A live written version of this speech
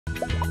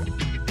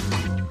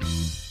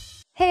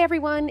Hey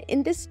everyone,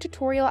 in this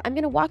tutorial, I'm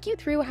going to walk you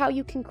through how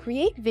you can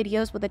create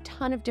videos with a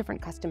ton of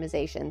different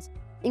customizations,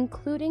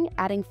 including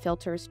adding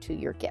filters to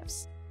your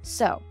GIFs.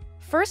 So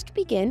first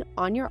begin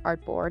on your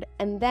artboard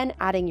and then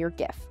adding your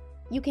GIF.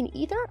 You can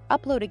either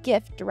upload a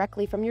GIF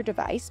directly from your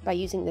device by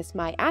using this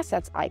My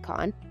Assets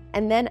icon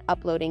and then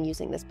uploading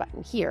using this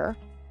button here,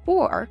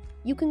 or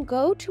you can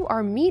go to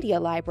our media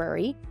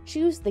library,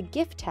 choose the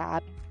GIF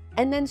tab,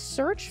 and then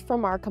search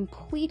from our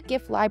complete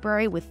GIF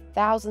library with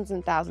thousands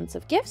and thousands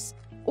of GIFs,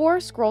 or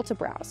scroll to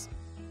browse.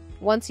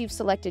 Once you've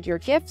selected your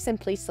GIF,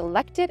 simply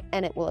select it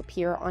and it will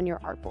appear on your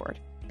artboard.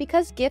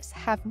 Because GIFs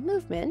have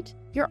movement,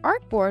 your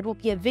artboard will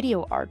be a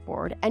video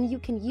artboard and you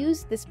can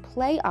use this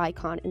play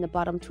icon in the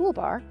bottom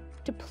toolbar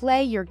to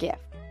play your GIF.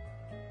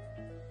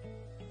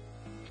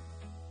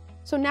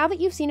 So now that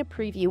you've seen a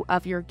preview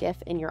of your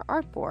GIF in your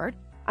artboard,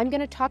 I'm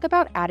going to talk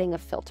about adding a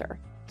filter.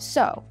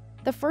 So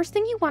the first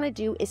thing you want to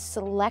do is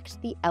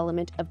select the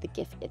element of the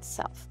GIF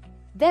itself.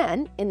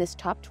 Then, in this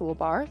top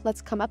toolbar,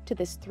 let's come up to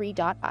this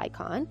three-dot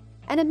icon,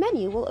 and a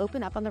menu will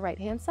open up on the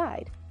right-hand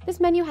side. This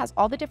menu has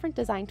all the different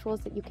design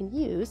tools that you can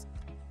use.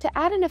 To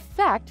add an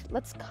effect,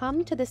 let's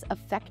come to this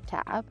Effect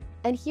tab,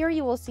 and here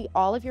you will see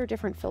all of your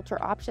different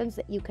filter options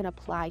that you can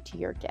apply to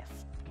your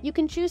GIF. You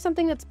can choose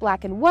something that's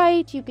black and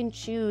white, you can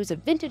choose a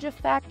vintage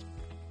effect.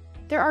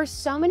 There are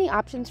so many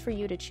options for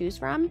you to choose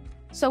from,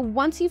 so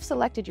once you've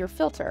selected your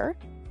filter,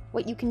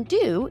 what you can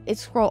do is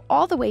scroll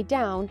all the way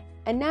down,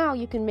 and now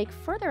you can make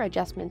further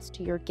adjustments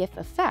to your GIF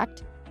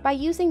effect by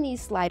using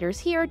these sliders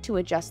here to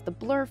adjust the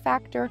blur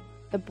factor,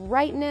 the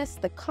brightness,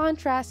 the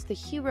contrast, the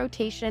hue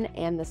rotation,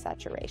 and the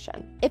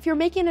saturation. If you're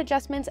making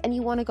adjustments and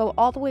you want to go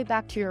all the way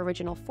back to your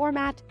original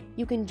format,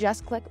 you can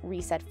just click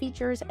Reset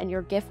Features and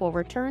your GIF will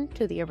return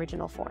to the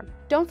original form.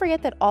 Don't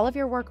forget that all of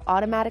your work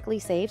automatically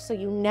saves, so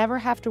you never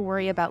have to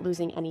worry about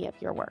losing any of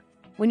your work.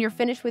 When you're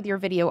finished with your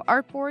video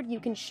artboard, you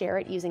can share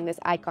it using this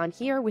icon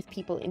here with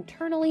people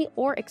internally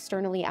or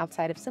externally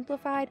outside of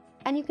Simplified.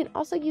 And you can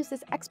also use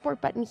this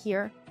export button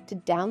here to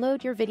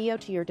download your video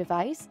to your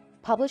device,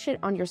 publish it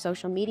on your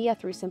social media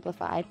through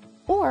Simplified,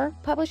 or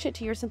publish it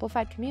to your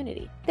Simplified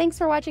community. Thanks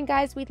for watching,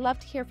 guys. We'd love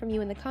to hear from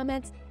you in the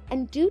comments.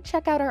 And do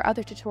check out our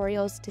other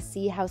tutorials to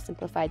see how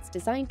Simplified's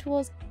design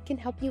tools can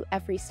help you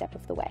every step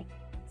of the way.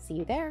 See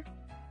you there.